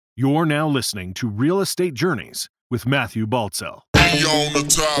You're now listening to Real Estate Journeys with Matthew Baltzell. Me on the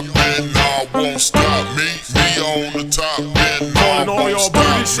top and I won't stop. Me on the top and I won't stop.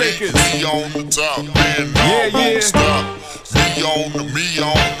 Me on the top and I won't stop. Me on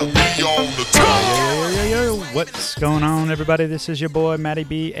the top. Yo. What's going on, everybody? This is your boy, Matty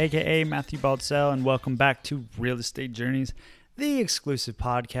B, a.k.a. Matthew Baltzell, and welcome back to Real Estate Journeys, the exclusive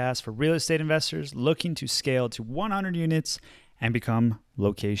podcast for real estate investors looking to scale to 100 units and become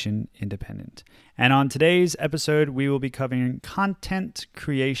location independent. And on today's episode, we will be covering content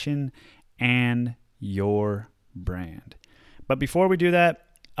creation and your brand. But before we do that,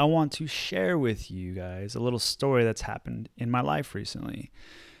 I want to share with you guys a little story that's happened in my life recently.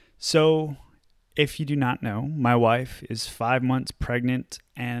 So if you do not know, my wife is 5 months pregnant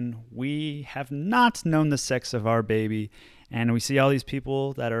and we have not known the sex of our baby. And we see all these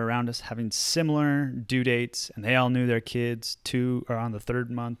people that are around us having similar due dates, and they all knew their kids are on the third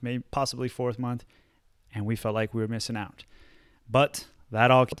month, maybe possibly fourth month, and we felt like we were missing out. But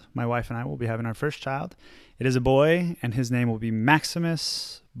my wife and I will be having our first child. It is a boy, and his name will be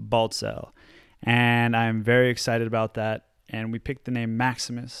Maximus Baltzell. And I'm very excited about that. And we picked the name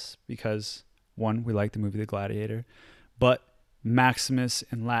Maximus because, one, we like the movie The Gladiator, but Maximus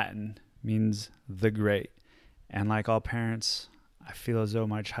in Latin means the great. And like all parents, I feel as though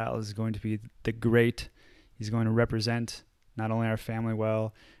my child is going to be the great. He's going to represent not only our family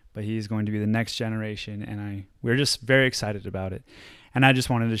well, but he's going to be the next generation. And we're just very excited about it. And I just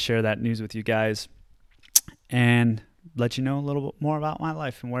wanted to share that news with you guys and let you know a little bit more about my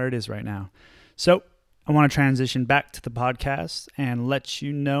life and where it is right now. So I want to transition back to the podcast and let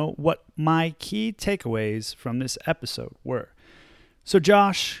you know what my key takeaways from this episode were. So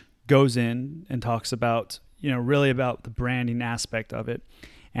Josh goes in and talks about really about the branding aspect of it.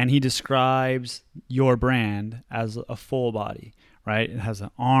 And he describes your brand as a full body, right? It has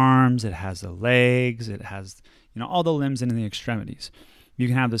the arms, it has the legs, it has, all the limbs and the extremities. You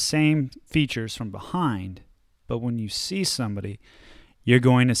can have the same features from behind, but when you see somebody, you're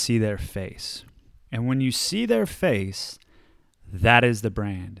going to see their face. And when you see their face, that is the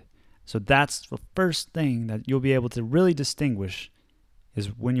brand. So that's the first thing that you'll be able to really distinguish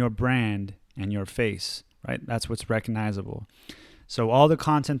is when your brand and your face, right? That's what's recognizable. So all the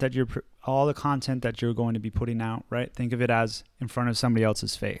content that you're going to be putting out, right? Think of it as in front of somebody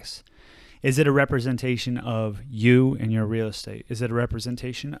else's face. Is it a representation of you and your real estate? Is it a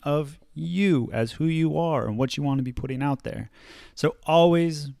representation of you as who you are and what you want to be putting out there? So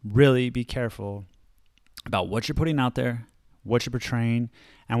always really be careful about what you're putting out there, what you're portraying,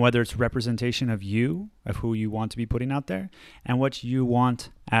 and whether it's representation of you, of who you want to be putting out there, and what you want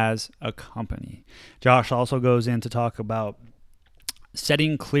as a company. Josh also goes in to talk about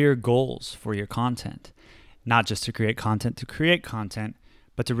setting clear goals for your content, not just to create content,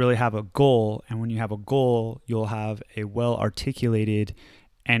 but to really have a goal. And when you have a goal, you'll have a well-articulated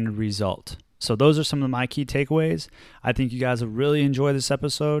end result. So those are some of my key takeaways. I think you guys will really enjoy this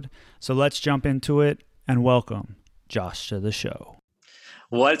episode. So let's jump into it and welcome Josh to the show.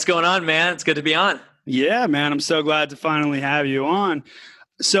 What's going on, man? It's good to be on. Yeah, man. I'm so glad to finally have you on.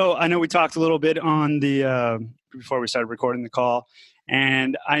 So I know we talked a little bit on before we started recording the call,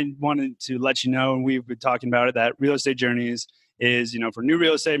 and I wanted to let you know, and we've been talking about it, that Real Estate Journeys is, for new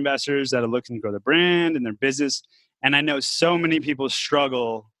real estate investors that are looking to grow their brand and their business. And I know so many people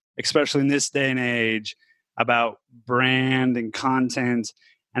struggle, especially in this day and age, about brand and content.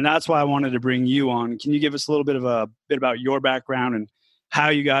 And that's why I wanted to bring you on. Can you give us a little bit about your background and how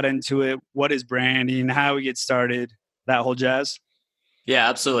you got into it? What is branding? How we get started? That whole jazz? Yeah,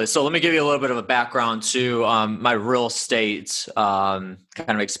 absolutely. So let me give you a little bit of a background to my real estate kind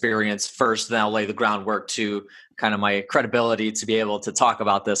of experience first, then I'll lay the groundwork to kind of my credibility to be able to talk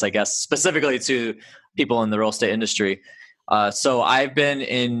about this, I guess, specifically to people in the real estate industry. So I've been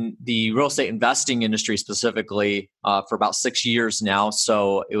in the real estate investing industry specifically for about 6 years now.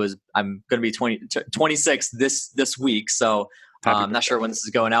 So I'm going to be 26 this week. So I'm not sure when this is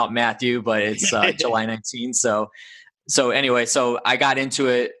going out, Matthew, but it's July 19. So anyway, so I got into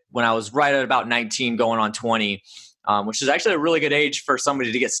it when I was right at about 19 going on 20, which is actually a really good age for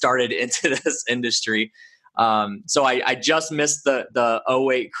somebody to get started into this industry. So I just missed the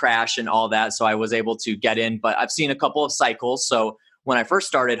 08 crash and all that. So I was able to get in, but I've seen a couple of cycles. So when I first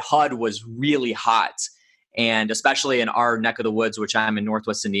started, HUD was really hot, and especially in our neck of the woods, which I'm in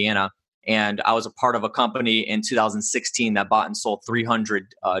Northwest Indiana. And I was a part of a company in 2016 that bought and sold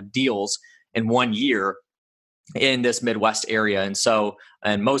 300 deals in 1 year in this Midwest area.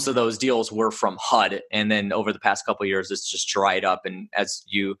 And most of those deals were from HUD. And then over the past couple of years, it's just dried up. And as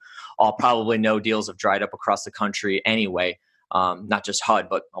you all probably know, deals have dried up across the country anyway. not just HUD,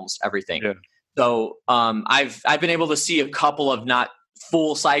 but almost everything. Yeah. So I've been able to see a couple of not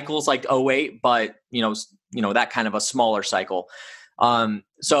full cycles like '08, but that kind of a smaller cycle.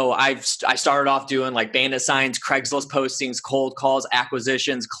 So I started off doing like bandit signs, Craigslist postings, cold calls,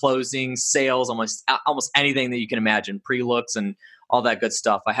 acquisitions, closings, sales, almost anything that you can imagine, pre-looks and all that good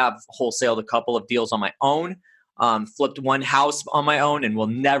stuff. I have wholesaled a couple of deals on my own, flipped one house on my own, and will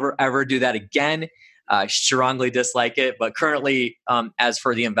never, ever do that again. I strongly dislike it. But currently, as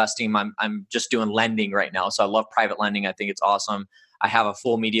for the investing, I'm just doing lending right now. So I love private lending. I think it's awesome. I have a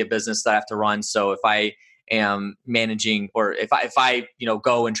full media business that I have to run. So if I am managing, or if I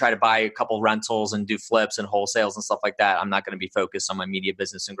go and try to buy a couple rentals and do flips and wholesales and stuff like that, I'm not going to be focused on my media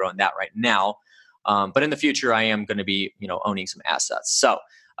business and growing that right now. But in the future, I am going to be, owning some assets. So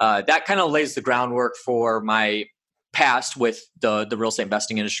that kind of lays the groundwork for my past with the real estate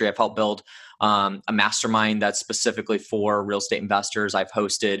investing industry. I've helped build a mastermind that's specifically for real estate investors. I've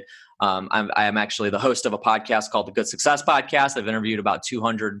hosted, I am actually the host of a podcast called the Good Success Podcast. I've interviewed about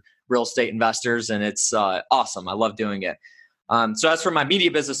 200 real estate investors, and it's awesome. I love doing it. So as for my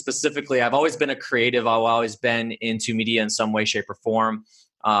media business specifically, I've always been a creative. I've always been into media in some way, shape, or form.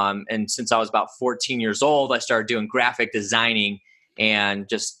 And since I was about 14 years old, I started doing graphic designing and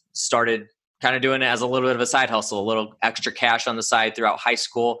just started kind of doing it as a little bit of a side hustle, a little extra cash on the side throughout high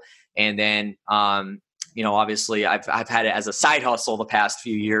school. And then, obviously I've had it as a side hustle the past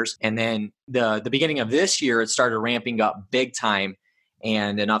few years. And then the beginning of this year, it started ramping up big time,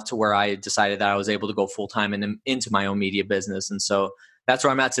 and enough to where I decided that I was able to go full time into my own media business. And so that's where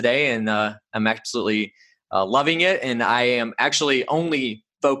I'm at today. And I'm absolutely loving it. And I am actually only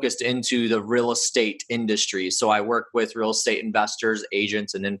focused into the real estate industry. So I work with real estate investors,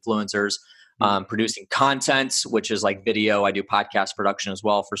 agents, and influencers, producing content, which is like video. I do podcast production as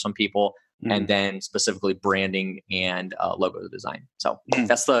well for some people, and then specifically branding and logo design. So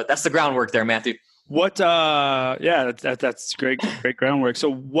that's the groundwork there, Matthew. What? That's great groundwork.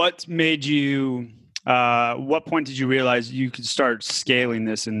 So what made you? What point did you realize you could start scaling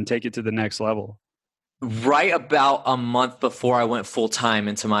this and take it to the next level? Right about a month before I went full time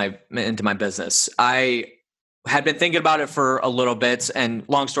into my business. I had been thinking about it for a little bit, and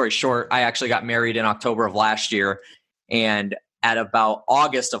long story short, I actually got married in October of last year. And at about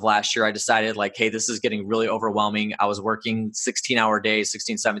August of last year, I decided like, hey, this is getting really overwhelming. I was working 16-hour days,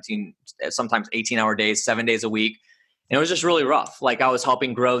 16, 17, sometimes 18-hour days, 7 days a week. And it was just really rough. Like I was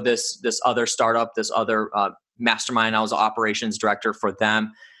helping grow this other startup, this other mastermind. I was an operations director for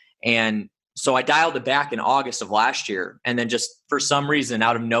them. And so I dialed it back in August of last year. And then just for some reason,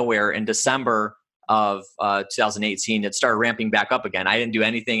 out of nowhere in December of 2018, it started ramping back up again. I didn't do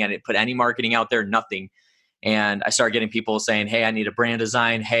anything. I didn't put any marketing out there, nothing. And I started getting people saying, hey, I need a brand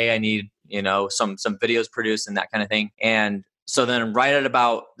design. Hey, I need, some videos produced and that kind of thing. And so then right at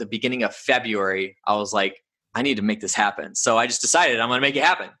about the beginning of February, I was like, I need to make this happen. So I just decided I'm going to make it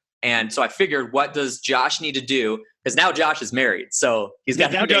happen. And so I figured, what does Josh need to do? Because now Josh is married. So he's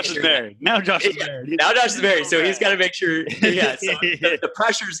got to make sure. Now Josh is married. Now Josh is married. So he's got to make sure. Yeah. So the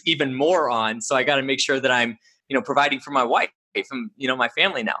pressure's even more on. So I got to make sure that I'm, providing for my wife and, my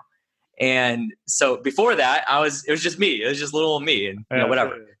family now. And so before that, it was just me. It was just little me and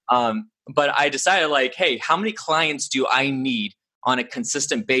whatever. But I decided like, hey, how many clients do I need on a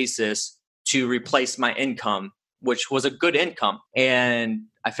consistent basis to replace my income, which was a good income? And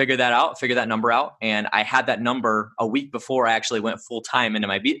I figured that number out. And I had that number a week before I actually went full time into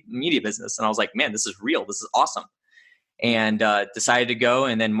my media business. And I was like, man, this is real. This is awesome. And decided to go.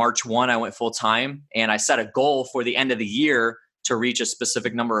 And then March 1, I went full time, and I set a goal for the end of the year to reach a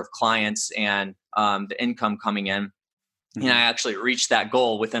specific number of clients and the income coming in. And I actually reached that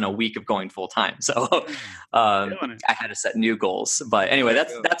goal within a week of going full time. So I had to set new goals. But anyway,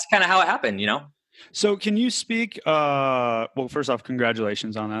 that's kind of how it happened, So can you speak, well, first off,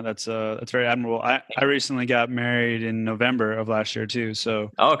 congratulations on that. That's very admirable. I recently got married in November of last year too.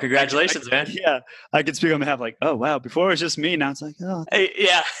 So oh, congratulations, man. Yeah. I could speak on behalf like, oh, wow. Before it was just me. Now it's like, oh. Hey,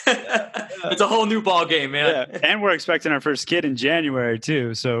 yeah. It's a whole new ball game, man. Yeah. And we're expecting our first kid in January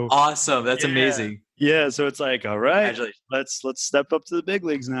too. So awesome. That's amazing. Yeah. So it's like, all right, let's step up to the big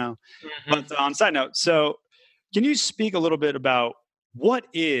leagues now. But on side note, so can you speak a little bit about what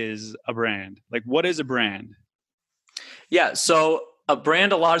is a brand? Like, what is a brand? Yeah. So a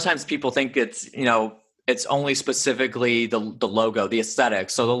brand, a lot of times people think it's, it's only specifically the logo, the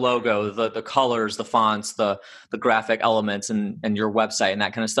aesthetics. So the logo, the colors, the fonts, the graphic elements and your website and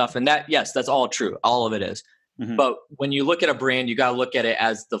that kind of stuff. And that, yes, that's all true. All of it is. Mm-hmm. But when you look at a brand, you got to look at it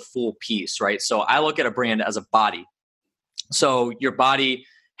as the full piece, right? So I look at a brand as a body. So your body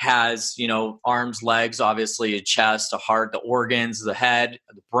has, arms, legs, obviously a chest, a heart, the organs, the head,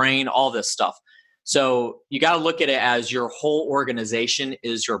 the brain, all this stuff. So you got to look at it as your whole organization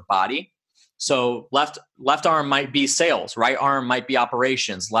is your body. So left arm might be sales, right arm might be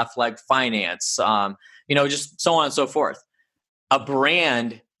operations, left leg finance, just so on and so forth. A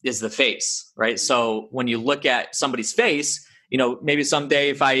brand is the face, right? So when you look at somebody's face, maybe someday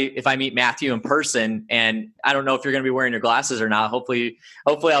if I meet Matthew in person, and I don't know if you're going to be wearing your glasses or not, hopefully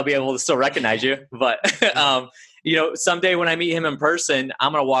I'll be able to still recognize you. But, someday when I meet him in person,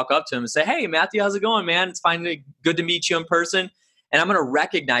 I'm going to walk up to him and say, "Hey, Matthew, how's it going, man? It's finally good to meet you in person." And I'm going to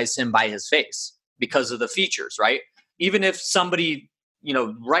recognize him by his face because of the features, right? Even if somebody,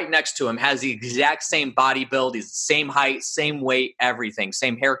 right next to him has the exact same body build, he's the same height, same weight, everything,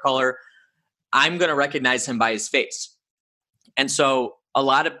 same hair color, I'm going to recognize him by his face. And so a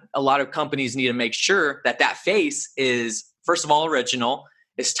lot of companies need to make sure that face is, first of all, original,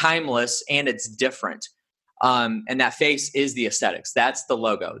 is timeless, and it's different. And that face is the aesthetics. That's the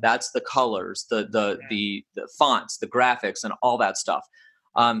logo. That's the colors, the fonts, the graphics, and all that stuff.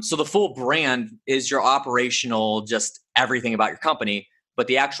 So the full brand is your operational, just everything about your company. But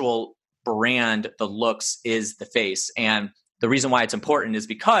the actual brand, the looks, is the face. And the reason why it's important is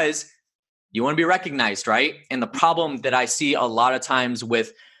because you want to be recognized, right? And the problem that I see a lot of times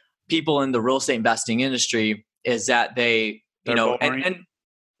with people in the real estate investing industry is that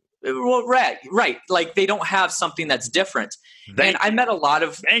right. Like they don't have something that's different. I've met a lot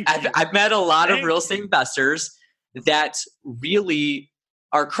of real estate investors that really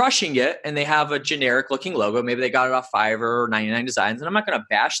are crushing it, and they have a generic looking logo. Maybe they got it off Fiverr or 99 Designs, and I'm not going to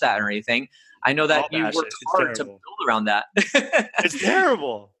bash that or anything. I know that you worked hard to build around that. It's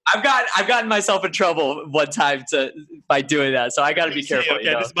terrible. I've gotten myself in trouble one time by doing that, so I got to be careful.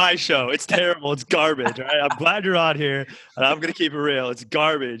 Okay, this is my show. It's terrible. It's garbage. Right? I'm glad you're on here, and I'm gonna keep it real. It's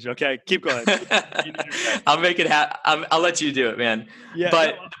garbage. Okay, keep going. I'll make it happen. I'll let you do it, man. Yeah,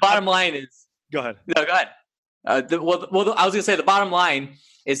 but the bottom line is. Go ahead. No, go ahead. I was gonna say the bottom line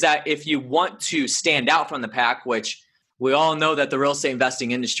is that if you want to stand out from the pack, which we all know that the real estate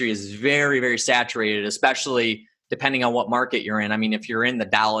investing industry is very, very saturated, especially depending on what market you're in. I mean, if you're in the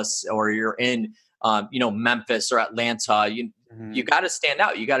Dallas or you're in, Memphis or Atlanta, you got to stand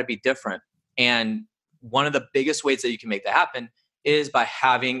out. You got to be different. And one of the biggest ways that you can make that happen is by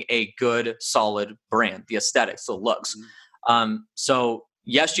having a good, solid brand, the aesthetics, the looks. So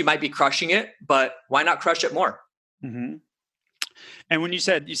yes, you might be crushing it, but why not crush it more? Mm-hmm. And when you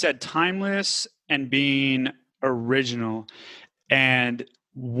said timeless and being original, and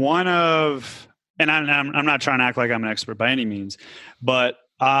I'm not trying to act like I'm an expert by any means, but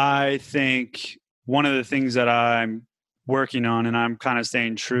I think one of the things that I'm working on, and I'm kind of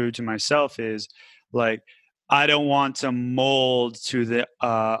staying true to myself, is like, I don't want to mold to the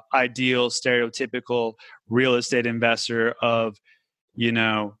ideal stereotypical real estate investor of,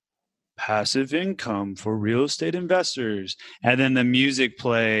 passive income for real estate investors. And then the music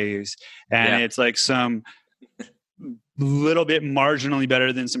plays and it's like some little bit marginally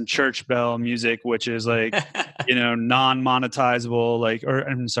better than some church bell music, which is like, non-monetizable,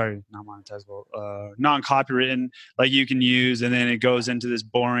 non-copywritten, like you can use. And then it goes into this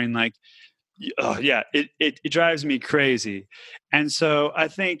boring, like, it drives me crazy. And so I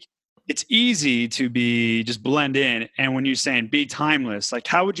think it's easy to just blend in. And when you're saying be timeless, like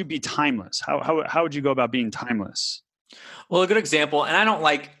how would you be timeless? How would you go about being timeless? Well, a good example, and I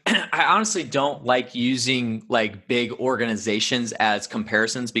honestly don't like using like big organizations as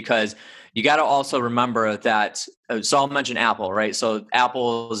comparisons, because you got to also remember that, so I'll mention Apple, right? So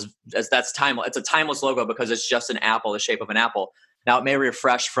Apple that's timeless. It's a timeless logo because it's just an apple, the shape of an apple. Now it may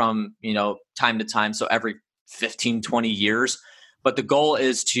refresh from, time to time. So every 15, 20 years, but the goal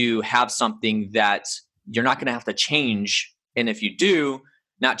is to have something that you're not going to have to change. And if you do,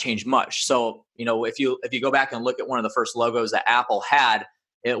 not change much. So, if you go back and look at one of the first logos that Apple had,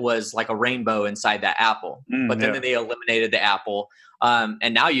 it was like a rainbow inside that apple, but then they eliminated the apple.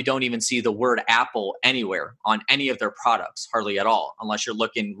 And now you don't even see the word Apple anywhere on any of their products, hardly at all, unless you're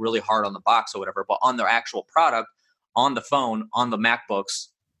looking really hard on the box or whatever. But on their actual product, on the phone, on the MacBooks,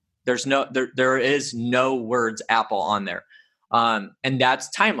 there is no words Apple on there. And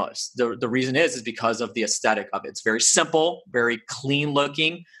that's timeless. The reason is because of the aesthetic of it. It's very simple, very clean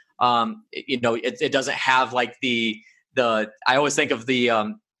looking. It doesn't have like I always think of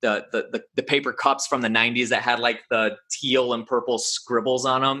the paper cups from the 90s that had like the teal and purple scribbles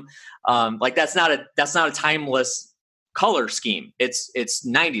on them. Like that's not a timeless color scheme. It's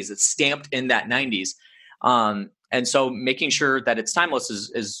 90s. It's stamped in that 90s. And so making sure that it's timeless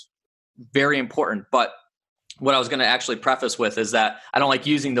is very important. But what I was going to actually preface with is that I don't like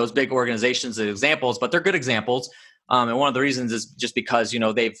using those big organizations as examples, but they're good examples. And one of the reasons is just because,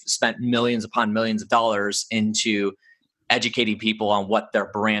 they've spent millions upon millions of dollars into educating people on what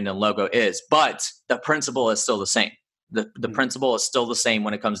their brand and logo is. But the principle is still the same. The principle is still the same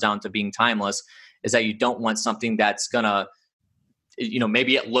when it comes down to being timeless, is that you don't want something that's going to,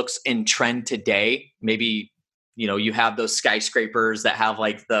 maybe it looks in trend today. Maybe, you have those skyscrapers that have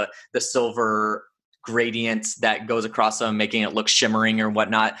like the silver gradient that goes across them, making it look shimmering or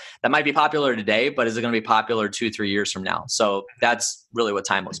whatnot. That might be popular today, but is it going to be popular 2-3 years from now? So that's really what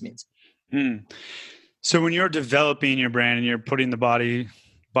timeless means. So when you're developing your brand and you're putting the body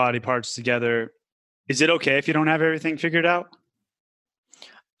parts together, is it okay if you don't have everything figured out?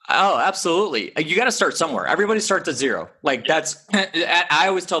 Oh, absolutely. You got to start somewhere. Everybody starts at zero. Like I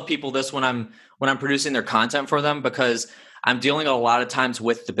always tell people this when I'm producing their content for them, because I'm dealing a lot of times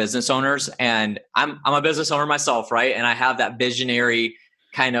with the business owners, and I'm a business owner myself, right? And I have that visionary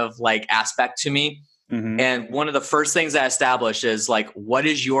kind of like aspect to me. Mm-hmm. And one of the first things I establish is like, what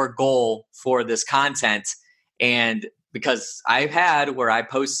is your goal for this content? And because I've had where I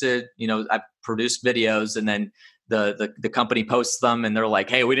posted, I produced videos, and then the company posts them and they're like,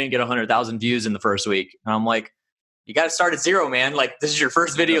 hey, we didn't get 100,000 views in the first week. And I'm like, you got to start at zero, man. Like, this is your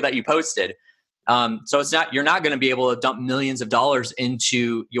first video that you posted. So you're not going to be able to dump millions of dollars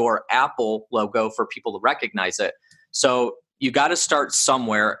into your Apple logo for people to recognize it. So you got to start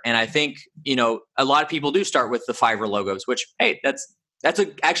somewhere. And I think, a lot of people do start with the Fiverr logos, which, hey, that's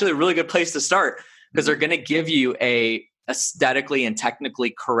actually a really good place to start, because they're going to give you a aesthetically and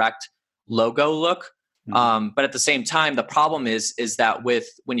technically correct logo look. But at the same time, the problem is that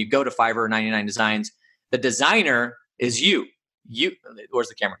when you go to Fiverr 99 Designs, the designer is you. Where's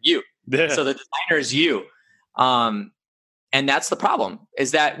the camera? You. Yeah. So the designer is you. And that's the problem,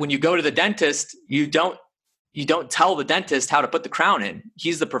 is that when you go to the dentist, you don't tell the dentist how to put the crown in.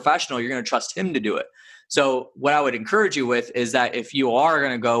 He's the professional. You're going to trust him to do it. So what I would encourage you with is that if you are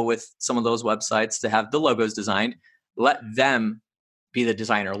going to go with some of those websites to have the logos designed, let them be the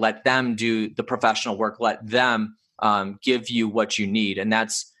designer. Let them do the professional work. Let them give you what you need. And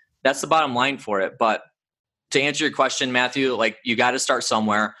that's the bottom line for it. But to answer your question, Matthew, like, you got to start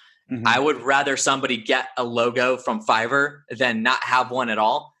somewhere. Mm-hmm. I would rather somebody get a logo from Fiverr than not have one at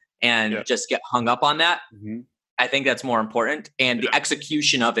all and just get hung up on that. Mm-hmm. I think that's more important. And the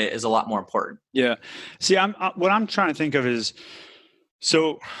execution of it is a lot more important. Yeah. See, what I'm trying to think of is,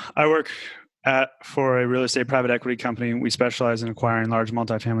 so I work for a real estate private equity company. We specialize in acquiring large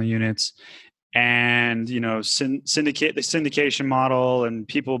multifamily units, and the syndication model, and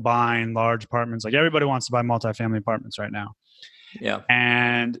people buying large apartments. Like, everybody wants to buy multifamily apartments right now. Yeah.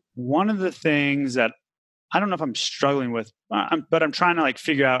 And one of the things that I don't know if I'm struggling with, but I'm trying to like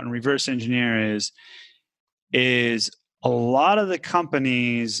figure out and reverse engineer is a lot of the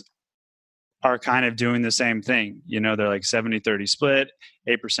companies are kind of doing the same thing. They're like 70-30 split,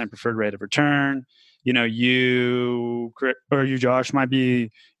 8% preferred rate of return. You or you, Josh, might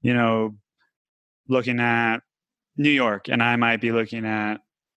be, looking at New York, and I might be looking at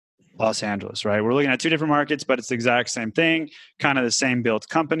Los Angeles, right? We're looking at two different markets, but it's the exact same thing, kind of the same built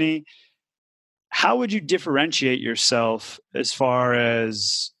company. How would you differentiate yourself as far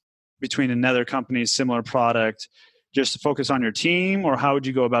as between another company's similar product, just to focus on your team, or how would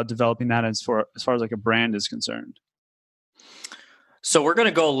you go about developing that as far as like a brand is concerned? So we're going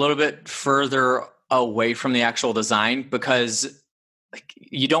to go a little bit further away from the actual design, because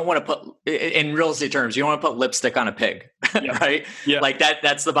you don't want to put, in real estate terms, you don't want to put lipstick on a pig, right? Yeah. Like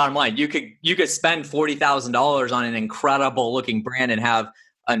that's the bottom line. You could spend $40,000 on an incredible looking brand and have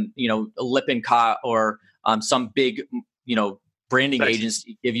a Lippincott or some big, branding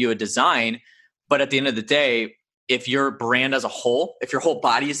agency give you a design. But at the end of the day, if your brand as a whole, if your whole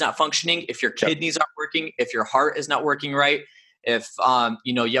body is not functioning, if your kidneys aren't working, if your heart is not working right, if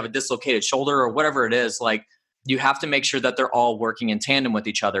you have a dislocated shoulder or whatever it is, like, you have to make sure that they're all working in tandem with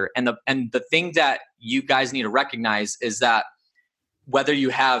each other. And the thing that you guys need to recognize is that whether you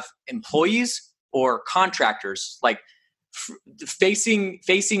have employees or contractors, like facing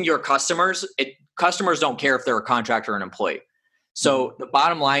your customers, customers don't care if they're a contractor or an employee. So the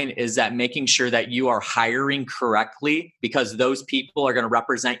bottom line is that making sure that you are hiring correctly, because those people are going to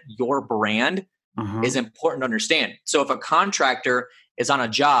represent your brand, is important to understand. So if a contractor is on a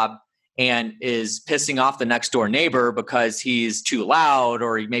job and is pissing off the next door neighbor because he's too loud,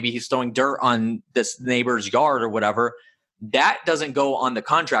 or maybe he's throwing dirt on this neighbor's yard or whatever, that doesn't go on the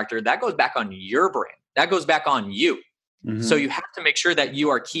contractor. That goes back on your brand. That goes back on you. Mm-hmm. So you have to make sure that you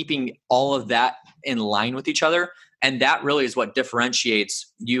are keeping all of that in line with each other. And that really is what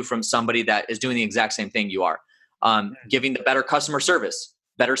differentiates you from somebody that is doing the exact same thing you are. giving the better customer service,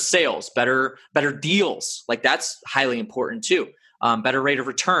 better sales, better deals. Like that's highly important too. Better rate of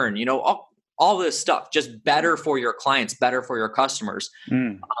return, all this stuff, just better for your clients, better for your customers.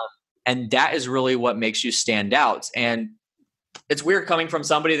 And that is really what makes you stand out. And it's weird coming from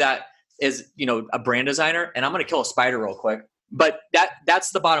somebody that is, a brand designer, and I'm going to kill a spider real quick. But that's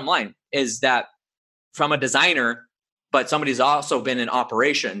the bottom line, is that from a designer, but somebody's also been in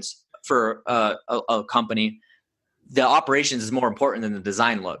operations for a company, the operations is more important than the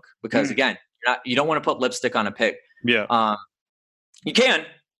design look, because again, you don't want to put lipstick on a pig. Yeah. You can,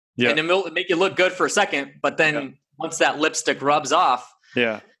 and then it'll make you look good for a second, but then once that lipstick rubs off,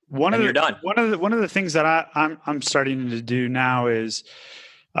 you're done. One of the things that I'm starting to do now is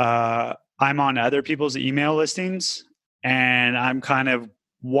I'm on other people's email listings, and I'm kind of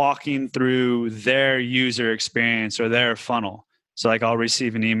walking through their user experience or their funnel. So like I'll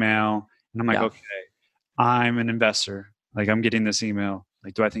receive an email and I'm like, okay, I'm an investor. Like I'm getting this email.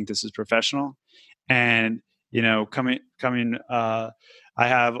 Like, do I think this is professional? And I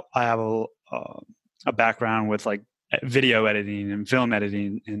have a background with like video editing and film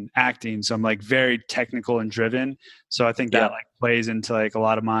editing and acting. So I'm like very technical and driven. So I think that like plays into like a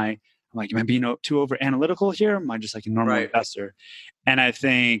lot of my, I'm like, am I being too over analytical here? Am I just like a normal investor? And I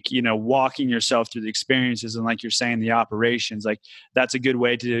think, walking yourself through the experiences and like you're saying, the operations, like that's a good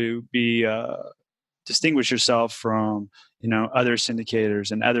way to be, distinguish yourself from, other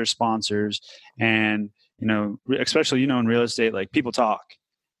syndicators and other sponsors. And, especially, in real estate, like people talk.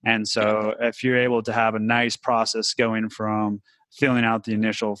 And so if you're able to have a nice process going from filling out the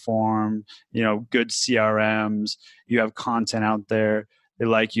initial form, good CRMs, you have content out there, they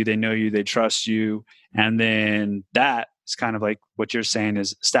like you, they know you, they trust you. And then that is kind of like what you're saying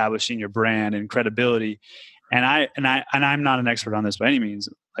is establishing your brand and credibility. And I'm not an expert on this by any means.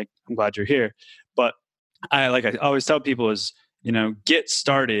 Like, I'm glad you're here, but I always tell people is, get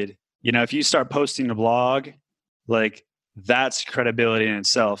started. If you start posting a blog, like that's credibility in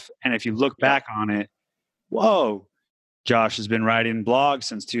itself. And if you look back on it, whoa, Josh has been writing blogs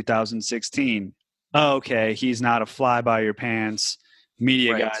since 2016. Oh, okay. He's not a fly by your pants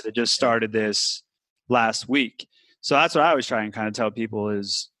media guy that just started this last week. So that's what I always try and kind of tell people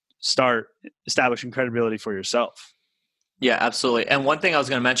is start establishing credibility for yourself. Yeah, absolutely. And one thing I was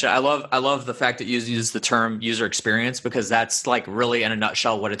going to mention, I love the fact that you use the term user experience, because that's like really in a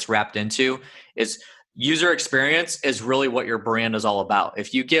nutshell what it's wrapped into is user experience is really what your brand is all about.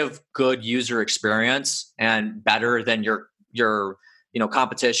 If you give good user experience and better than your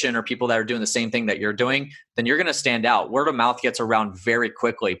competition or people that are doing the same thing that you're doing, then you're going to stand out. Word of mouth gets around very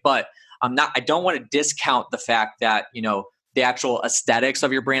quickly. But I don't want to discount the fact that, the actual aesthetics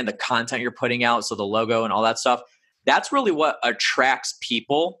of your brand, the content you're putting out, so the logo and all that stuff, that's really what attracts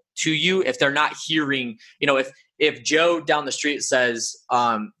people to you. If they're not hearing, if Joe down the street says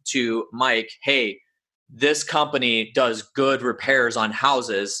to Mike, hey, this company does good repairs on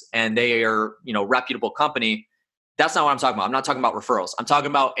houses and they are, reputable company, that's not what I'm talking about. I'm not talking about referrals. I'm talking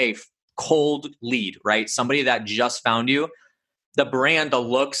about a cold lead, right? Somebody that just found you. The brand, the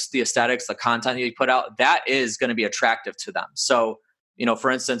looks, the aesthetics, the content that you put out, that is going to be attractive to them. So, for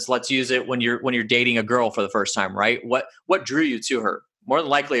instance, let's use it when you're dating a girl for the first time, right? What drew you to her? More than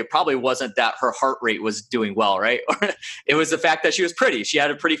likely, it probably wasn't that her heart rate was doing well, right? Or it was the fact that she was pretty. She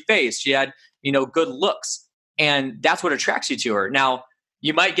had a pretty face. She had, good looks. And that's what attracts you to her. Now,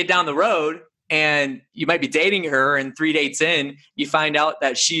 you might get down the road and you might be dating her, and 3 dates in, you find out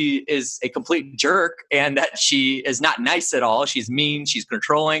that she is a complete jerk and that she is not nice at all. She's mean. She's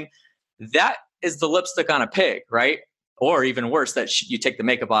controlling. That is the lipstick on a pig, right? Or even worse, that you take the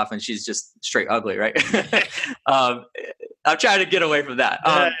makeup off and she's just straight ugly, right? I'm trying to get away from that.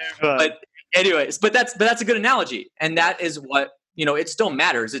 But anyways, but that's a good analogy. And that is what, it still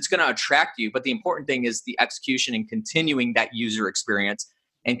matters. It's going to attract you. But the important thing is the execution and continuing that user experience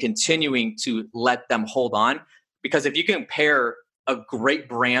and continuing to let them hold on. Because if you can pair a great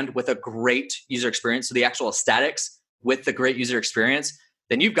brand with a great user experience, so the actual aesthetics with the great user experience,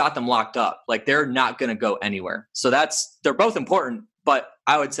 then you've got them locked up. Like they're not going to go anywhere. So they're both important, but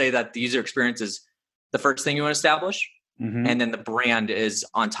I would say that the user experience is the first thing you want to establish. Mm-hmm. And then the brand is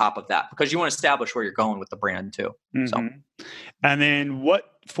on top of that, because you want to establish where you're going with the brand too. Mm-hmm. So, and then what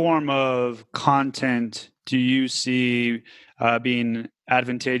form of content do you see being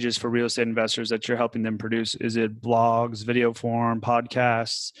advantageous for real estate investors that you're helping them produce? Is it blogs, video form,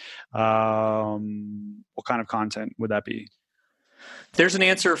 podcasts? What kind of content would that be? There's an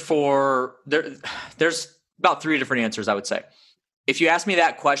answer for there's about 3 different answers, I would say. If you asked me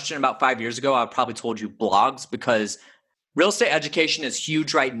that question about 5 years ago, I would probably told you blogs, because real estate education is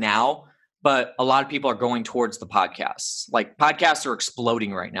huge right now, but a lot of people are going towards the podcasts. Like podcasts are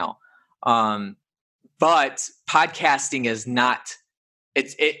exploding right now. But podcasting is not,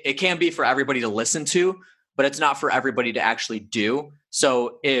 it can be for everybody to listen to, but it's not for everybody to actually do.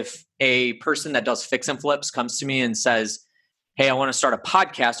 So if a person that does fix and flips comes to me and says, hey, I want to start a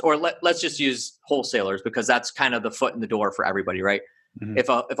podcast, or let's just use wholesalers because that's kind of the foot in the door for everybody, right? Mm-hmm. If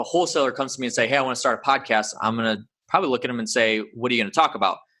a wholesaler comes to me and say, hey, I want to start a podcast, I'm going to probably look at them and say, what are you going to talk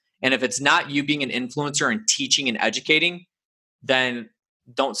about? And if it's not you being an influencer and teaching and educating, then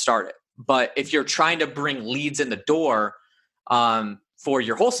don't start it. But if you're trying to bring leads in the door for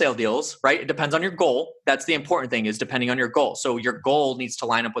your wholesale deals, right? It depends on your goal. That's the important thing, is depending on your goal. So your goal needs to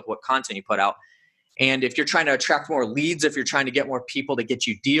line up with what content you put out. And if you're trying to attract more leads, if you're trying to get more people to get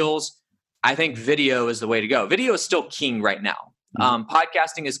you deals, I think video is the way to go. Video is still king right now.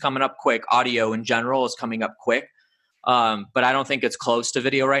 Podcasting is coming up quick. Audio in general is coming up quick. But I don't think it's close to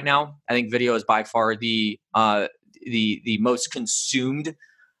video right now. I think video is by far the most consumed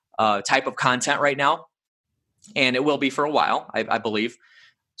type of content right now. And it will be for a while, I believe.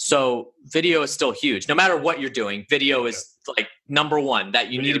 So video is still huge. No matter what you're doing, video is like number one that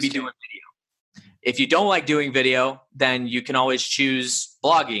you need to be doing video. If you don't like doing video, then you can always choose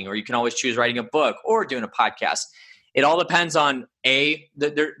blogging, or you can always choose writing a book or doing a podcast. It all depends on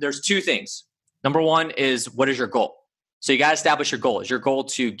there's two things. Number one is, what is your goal? So you got to establish your goal. Is your goal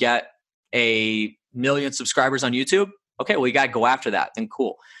to get 1 million subscribers on YouTube? Okay, well, you got to go after that. Then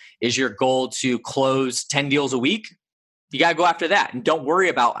cool. Is your goal to close 10 deals a week? You got to go after that. And don't worry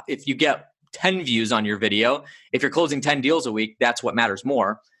about if you get 10 views on your video. If you're closing 10 deals a week, that's what matters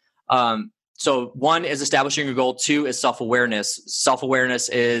more. So one is establishing your goal. Two is self-awareness. Self-awareness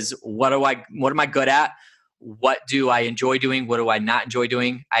is what am I good at? What do I enjoy doing? What do I not enjoy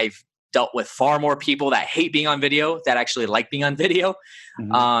doing? I've dealt with far more people that hate being on video that actually like being on video.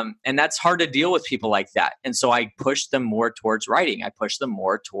 Mm-hmm. And that's hard to deal with people like that. And so I push them more towards writing. I push them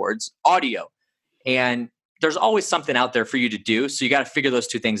more towards audio. And there's always something out there for you to do. So you got to figure those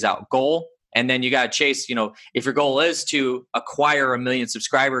two things out. Goal. And then you got to chase, if your goal is to acquire 1 million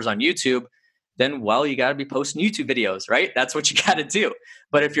subscribers on YouTube, then, well, you got to be posting YouTube videos, right? That's what you got to do.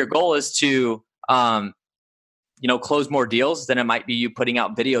 But if your goal is to, close more deals, then it might be you putting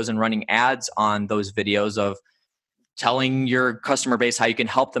out videos and running ads on those videos of telling your customer base how you can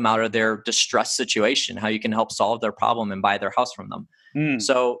help them out of their distressed situation, how you can help solve their problem and buy their house from them.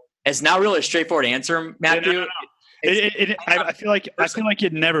 So it's not really a straightforward answer, Matthew. No. I feel like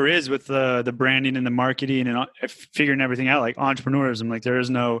it never is with the branding and the marketing and figuring everything out, like entrepreneurism. Like there is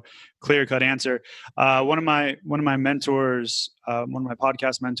no clear cut answer. One of my mentors, one of my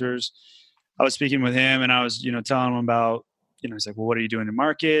podcast mentors, I was speaking with him and I was, telling him about, he's like, well, what are you doing to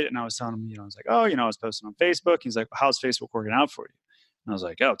market? And I was telling him, I was like, oh, I was posting on Facebook. He's like, well, how's Facebook working out for you? And I was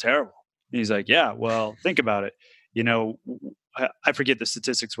like, oh, terrible. And he's like, yeah, well, think about it. I forget the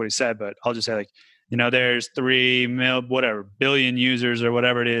statistics, what he said, but I'll just say like, there's 3 billion users or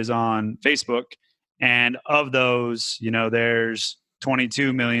whatever it is on Facebook. And of those, there's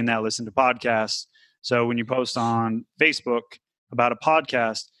 22 million that listen to podcasts. So when you post on Facebook about a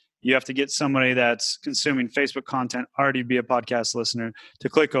podcast, you have to get somebody that's consuming Facebook content, already be a podcast listener, to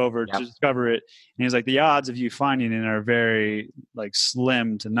click over to discover it. And he's like, the odds of you finding it are very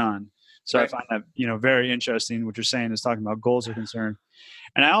slim to none. So right. I find that, very interesting. What you're saying is talking about goals are concerned.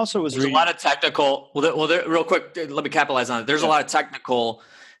 And I also was reading a lot of technical, real quick, let me capitalize on it. There's a lot of technical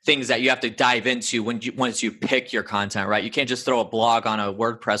things that you have to dive into once you pick your content, right? You can't just throw a blog on a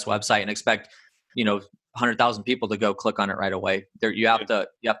WordPress website and expect, 100,000 people to go click on it right away. You have to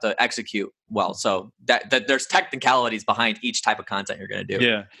execute well. So that there's technicalities behind each type of content you're going to do.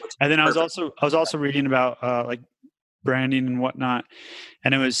 Yeah. And then I was also reading about branding and whatnot.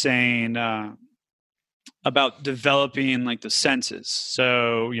 And it was saying, about developing the senses.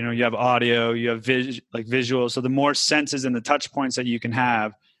 So, you have audio, you have visual. So the more senses and the touch points that you can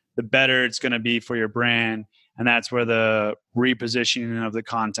have, the better it's going to be for your brand. And that's where the repositioning of the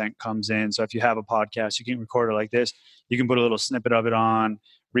content comes in. So if you have a podcast, you can record it like this. You can put a little snippet of it on,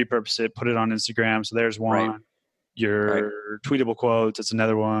 repurpose it, put it on Instagram. So there's one. Right. Your tweetable quotes, that's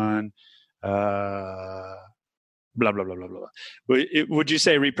another one. Blah, blah, blah, blah, blah. Would you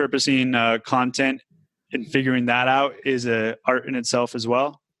say repurposing content and figuring that out is an art in itself as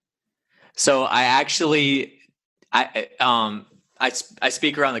well? So I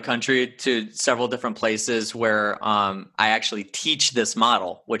speak around the country to several different places where I actually teach this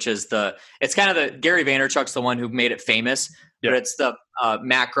model, which is it's kind of the Gary Vaynerchuk's the one who made it famous, but it's the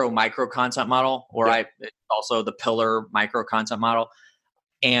macro micro content model, or it's also the pillar micro content model.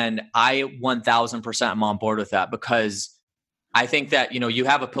 And I 1000% am on board with that because I think that, you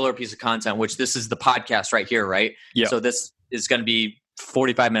have a pillar piece of content, which this is the podcast right here, right? Yeah. So this is going to be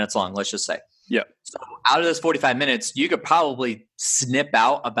 45 minutes long, let's just say. Yeah. So out of those 45 minutes, you could probably snip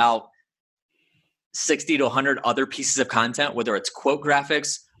out about 60 to 100 other pieces of content, whether it's quote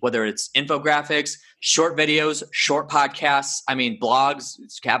graphics, whether it's infographics, short videos, short podcasts, blogs,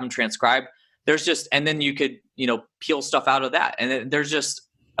 have them transcribed. And then you could, peel stuff out of that. And there's just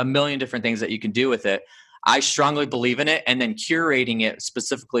a million different things that you can do with it. I strongly believe in it, and then curating it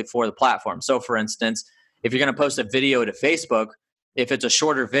specifically for the platform. So for instance, if you're going to post a video to Facebook, if it's a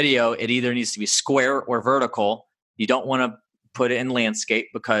shorter video, it either needs to be square or vertical. You don't want to put it in landscape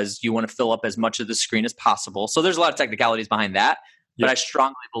because you want to fill up as much of the screen as possible. So there's a lot of technicalities behind that, but I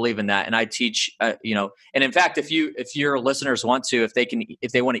strongly believe in that. And I teach, and in fact, if your listeners want to, if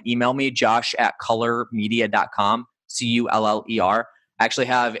they want to email me, josh@cullermedia.com, CULLER, I actually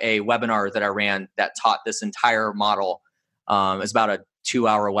have a webinar that I ran that taught this entire model. It's about a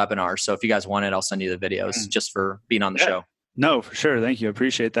 2-hour webinar. So if you guys want it, I'll send you the videos just for being on the show. No, for sure. Thank you. I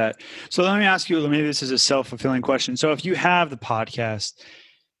appreciate that. So let me ask you, maybe this is a self-fulfilling question. So if you have the podcast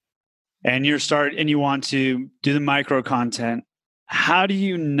and you want to do the micro content, how do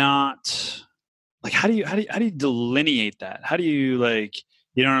you delineate that? How do you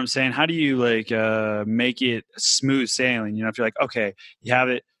you know what I'm saying? How do you make it smooth sailing? If you're okay, you have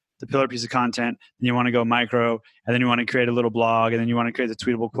it, the pillar piece of content, and you want to go micro, and then you want to create a little blog, and then you want to create the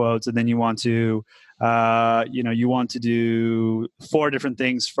tweetable quotes, and then you want to, you want to do 4 different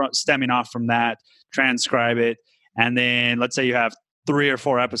things stemming off from that, transcribe it, and then let's say you have 3 or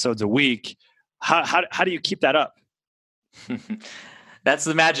 4 episodes a week. How do you keep that up? That's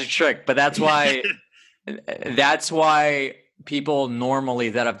the magic trick, but that's why people normally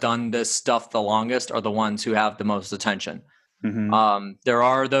that have done this stuff the longest are the ones who have the most attention. Mm-hmm. There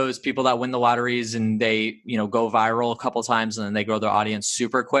are those people that win the lotteries and they, go viral a couple times and then they grow their audience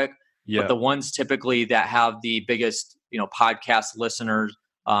super quick. Yeah. But the ones typically that have the biggest, podcast listeners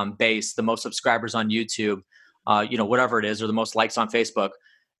base, the most subscribers on YouTube, whatever it is, or the most likes on Facebook,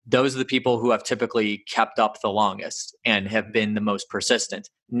 those are the people who have typically kept up the longest and have been the most persistent.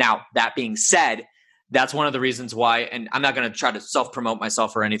 Now, that being said, that's one of the reasons why, and I'm not going to try to self-promote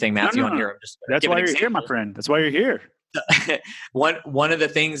myself or anything, Matthew, on here. That's why you're here, my friend. That's why you're here. One of the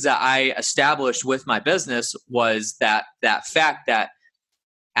things that I established with my business was that fact that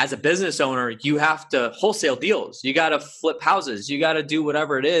as a business owner, you have to wholesale deals. You got to flip houses. You got to do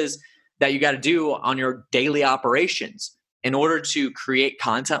whatever it is that you got to do on your daily operations. In order to create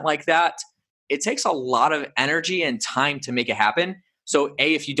content like that, it takes a lot of energy and time to make it happen. So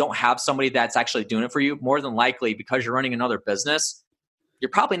if you don't have somebody that's actually doing it for you, more than likely, because you're running another business, you're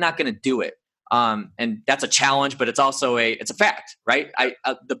probably not going to do it. And that's a challenge, but it's also it's a fact, right?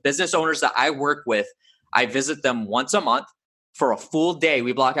 The business owners that I work with, I visit them once a month for a full day.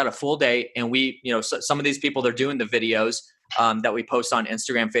 We block out a full day, and some of these people, they're doing the videos that we post on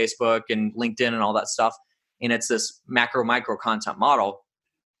Instagram, Facebook, and LinkedIn and all that stuff. And it's this macro micro content model.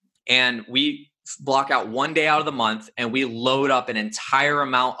 And we block out one day out of the month and we load up an entire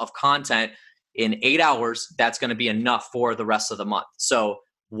amount of content in 8 hours. That's going to be enough for the rest of the month. So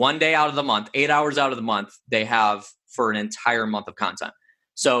one day out of the month, 8 hours out of the month, they have for an entire month of content.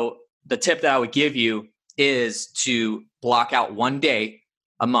 So the tip that I would give you is to block out one day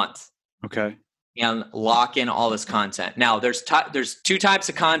a month. Okay. And lock in all this content. Now there's 2 types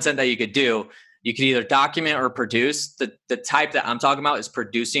of content that you could do. You could either document or produce. The type that I'm talking about is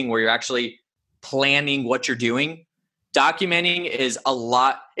producing, where you're actually planning what you're doing. Documenting is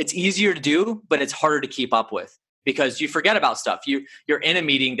it's easier to do, but it's harder to keep up with because you forget about stuff. You're in a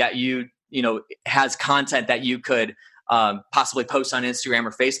meeting that has content that you could possibly post on Instagram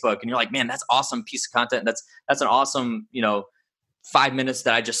or Facebook, and you're like, man, that's awesome piece of content. That's an awesome 5 minutes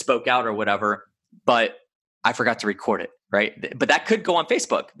that I just spoke out or whatever, but I forgot to record it. Right. But that could go on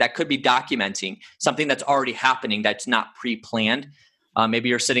Facebook. That could be documenting something that's already happening that's not pre-planned. Maybe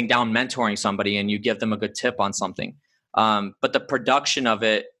you're sitting down mentoring somebody and you give them a good tip on something. But the production of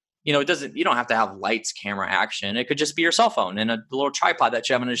it, you don't have to have lights, camera, action. It could just be your cell phone and a little tripod that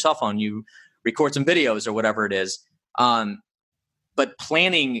you have on your cell phone. You record some videos or whatever it is. But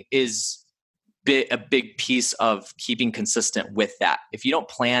planning is a big piece of keeping consistent with that. If you don't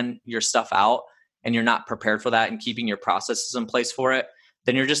plan your stuff out, and you're not prepared for that and keeping your processes in place for it,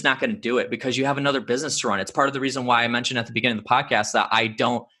 then you're just not going to do it because you have another business to run. It's part of the reason why I mentioned at the beginning of the podcast that I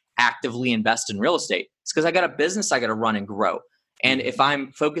don't actively invest in real estate. It's because I got a business I got to run and grow. And if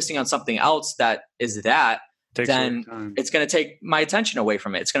I'm focusing on something else that is then it's going to take my attention away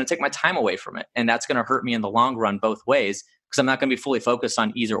from it. It's going to take my time away from it. And that's going to hurt me in the long run both ways because I'm not going to be fully focused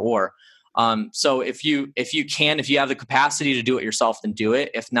on either or. So if you have the capacity to do it yourself, then do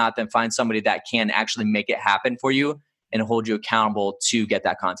it. If not, then find somebody that can actually make it happen for you and hold you accountable to get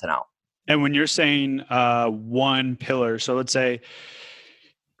that content out. And when you're saying one pillar, so let's say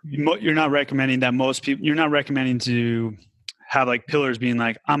you're not recommending to have like pillars being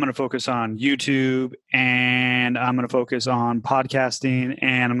like, I'm going to focus on YouTube and I'm going to focus on podcasting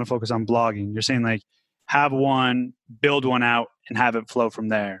and I'm going to focus on blogging. You're saying like have one, build one out and have it flow from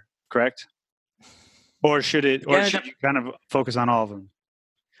there, correct? Or should you kind of focus on all of them?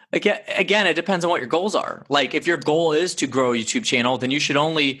 Again, it depends on what your goals are. Like if your goal is to grow a YouTube channel, then you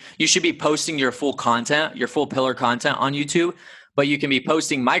should be posting your full content, your full pillar content on YouTube, but you can be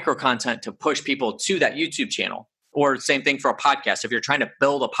posting micro content to push people to that YouTube channel. Or same thing for a podcast. If you're trying to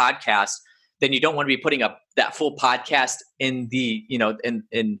build a podcast, then you don't want to be putting up that full podcast in the,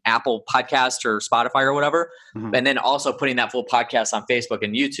 in Apple Podcast or Spotify or whatever. Mm-hmm. And then also putting that full podcast on Facebook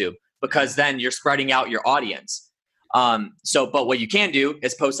and YouTube, because then you're spreading out your audience. But what you can do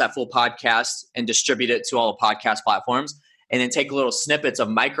is post that full podcast and distribute it to all the podcast platforms, and then take little snippets of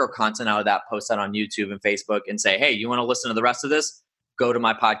micro content out of that, post that on YouTube and Facebook and say, hey, you want to listen to the rest of this? Go to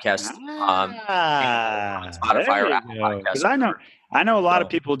my podcast on Spotify or Apple Podcasts. Because I know a lot of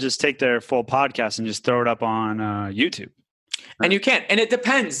people just take their full podcast and just throw it up on YouTube. And you can. And it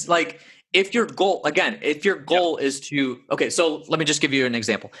depends. Like if your goal is to, okay, so let me just give you an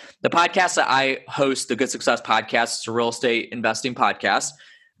example. The podcast that I host, the Good Success Podcast, is a real estate investing podcast.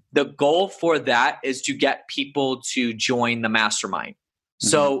 The goal for that is to get people to join the mastermind.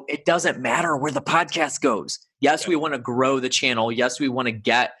 So it doesn't matter where the podcast goes. Yes, we want to grow the channel. Yes, we want to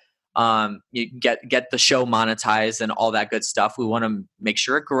get the show monetized and all that good stuff. We want to make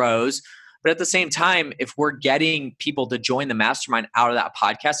sure it grows. But at the same time, if we're getting people to join the mastermind out of that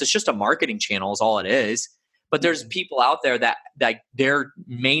podcast, it's just a marketing channel is all it is. But there's people out there that their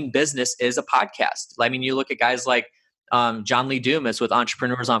main business is a podcast. I mean, you look at guys like John Lee Dumas with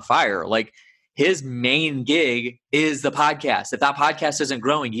Entrepreneurs on Fire. Like his main gig is the podcast. If that podcast isn't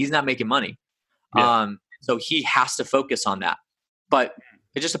growing, he's not making money. Yeah. So he has to focus on that. But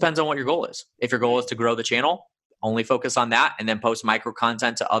it just depends on what your goal is. If your goal is to grow the channel, only focus on that and then post micro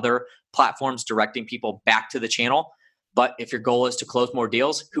content to other platforms directing people back to the channel. But if your goal is to close more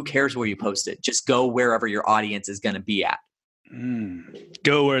deals, who cares where you post it? Just go wherever your audience is going to be at.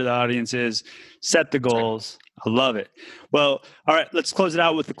 Go where the audience is. Set the goals. I love it. Well, all right, let's close it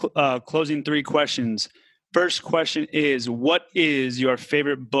out with the closing 3 questions. First question is, what is your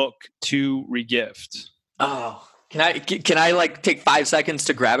favorite book to regift? Oh, can I like take 5 seconds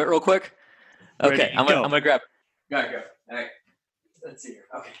to grab it real quick? Okay, I'm gonna grab it. Go. All right. Let's see here.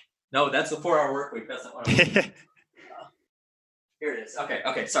 Okay. No, that's the 4-hour work week. That's not what I'm doing. Here it is.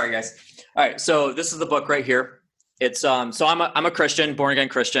 Okay. Sorry, guys. All right. So this is the book right here. It's so I'm a Christian, born again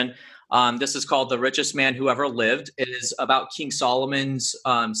Christian. This is called The Richest Man Who Ever Lived. It is about King Solomon's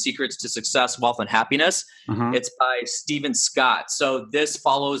secrets to success, wealth, and happiness. Uh-huh. It's by Stephen Scott. So this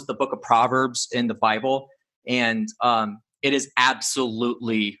follows the book of Proverbs in the Bible. And it is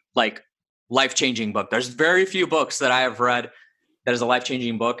absolutely like life-changing book. There's very few books that I have read that is a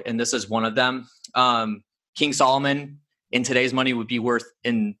life-changing book. And this is one of them. King Solomon in today's money would be worth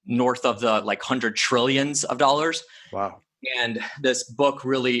in north of the like $100 trillion. Wow. And this book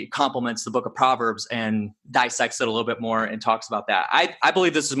really complements the book of Proverbs and dissects it a little bit more and talks about that. I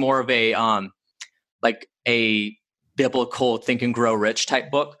believe this is more of a like a biblical Think and Grow Rich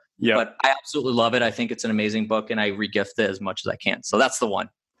type book. Yeah. But I absolutely love it. I think it's an amazing book and I regift it as much as I can. So that's the one.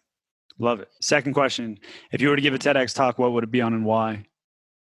 Love it. Second question. If you were to give a TEDx talk, what would it be on and why?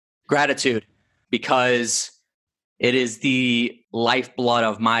 Gratitude, because it is the lifeblood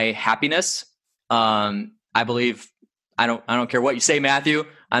of my happiness. I believe I don't care what you say, Matthew.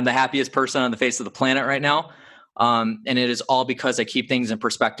 I'm the happiest person on the face of the planet right now. And it is all because I keep things in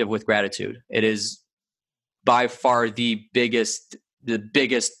perspective with gratitude. It is by far the biggest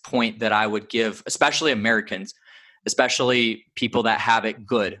point that I would give, especially Americans, especially people that have it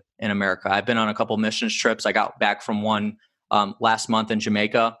good in America. I've been on a couple missions trips. I got back from one last month in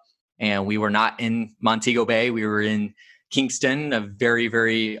Jamaica, and we were not in Montego Bay. We were in Kingston, a very,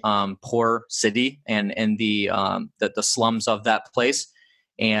 very poor city, and in the slums of that place.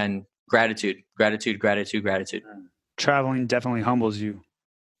 And gratitude. Traveling definitely humbles you.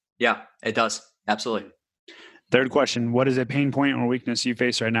 Yeah, it does. Absolutely. Third question. What is a pain point or weakness you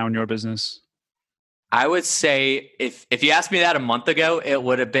face right now in your business? I would say if you asked me that a month ago, it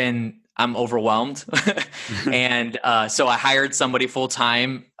would have been I'm overwhelmed. And so I hired somebody full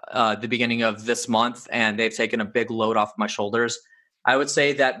time the beginning of this month, and they've taken a big load off my shoulders. I would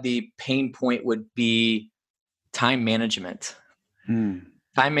say that the pain point would be time management.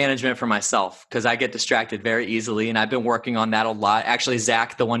 Time management for myself, because I get distracted very easily, and I've been working on that a lot. Actually,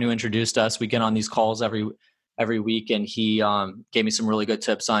 Zach, the one who introduced us, we get on these calls every week, and he gave me some really good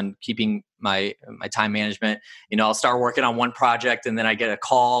tips on keeping my time management. I'll start working on one project, and then I get a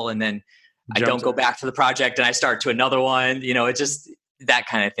call, and then I don't go back to the project, and I start to another one. It's just that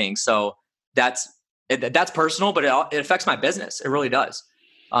kind of thing. So that's personal, but it affects my business. It really does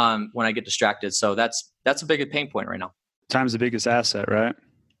when I get distracted. So that's a big pain point right now. Time's the biggest asset, right?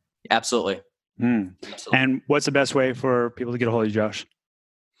 Absolutely. Absolutely. And what's the best way for people to get a hold of you, Josh?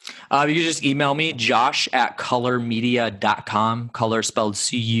 You can just email me, josh@colormedia.com. Color spelled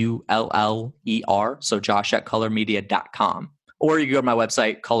CULLER. So josh@colormedia.com. Or you can go to my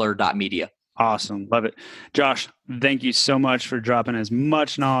website, color.media. Awesome. Love it. Josh, thank you so much for dropping as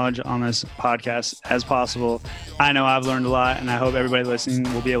much knowledge on this podcast as possible. I know I've learned a lot, and I hope everybody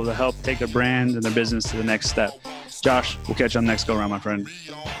listening will be able to help take their brand and their business to the next step. Josh, we'll catch you on the next go-around, my friend.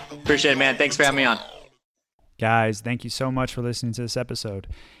 Appreciate it, man. Thanks for having me on. Guys, thank you so much for listening to this episode.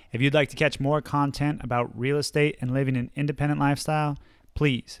 If you'd like to catch more content about real estate and living an independent lifestyle,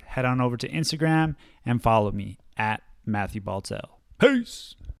 please head on over to Instagram and follow me at Matthew Baltzell.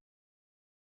 Peace.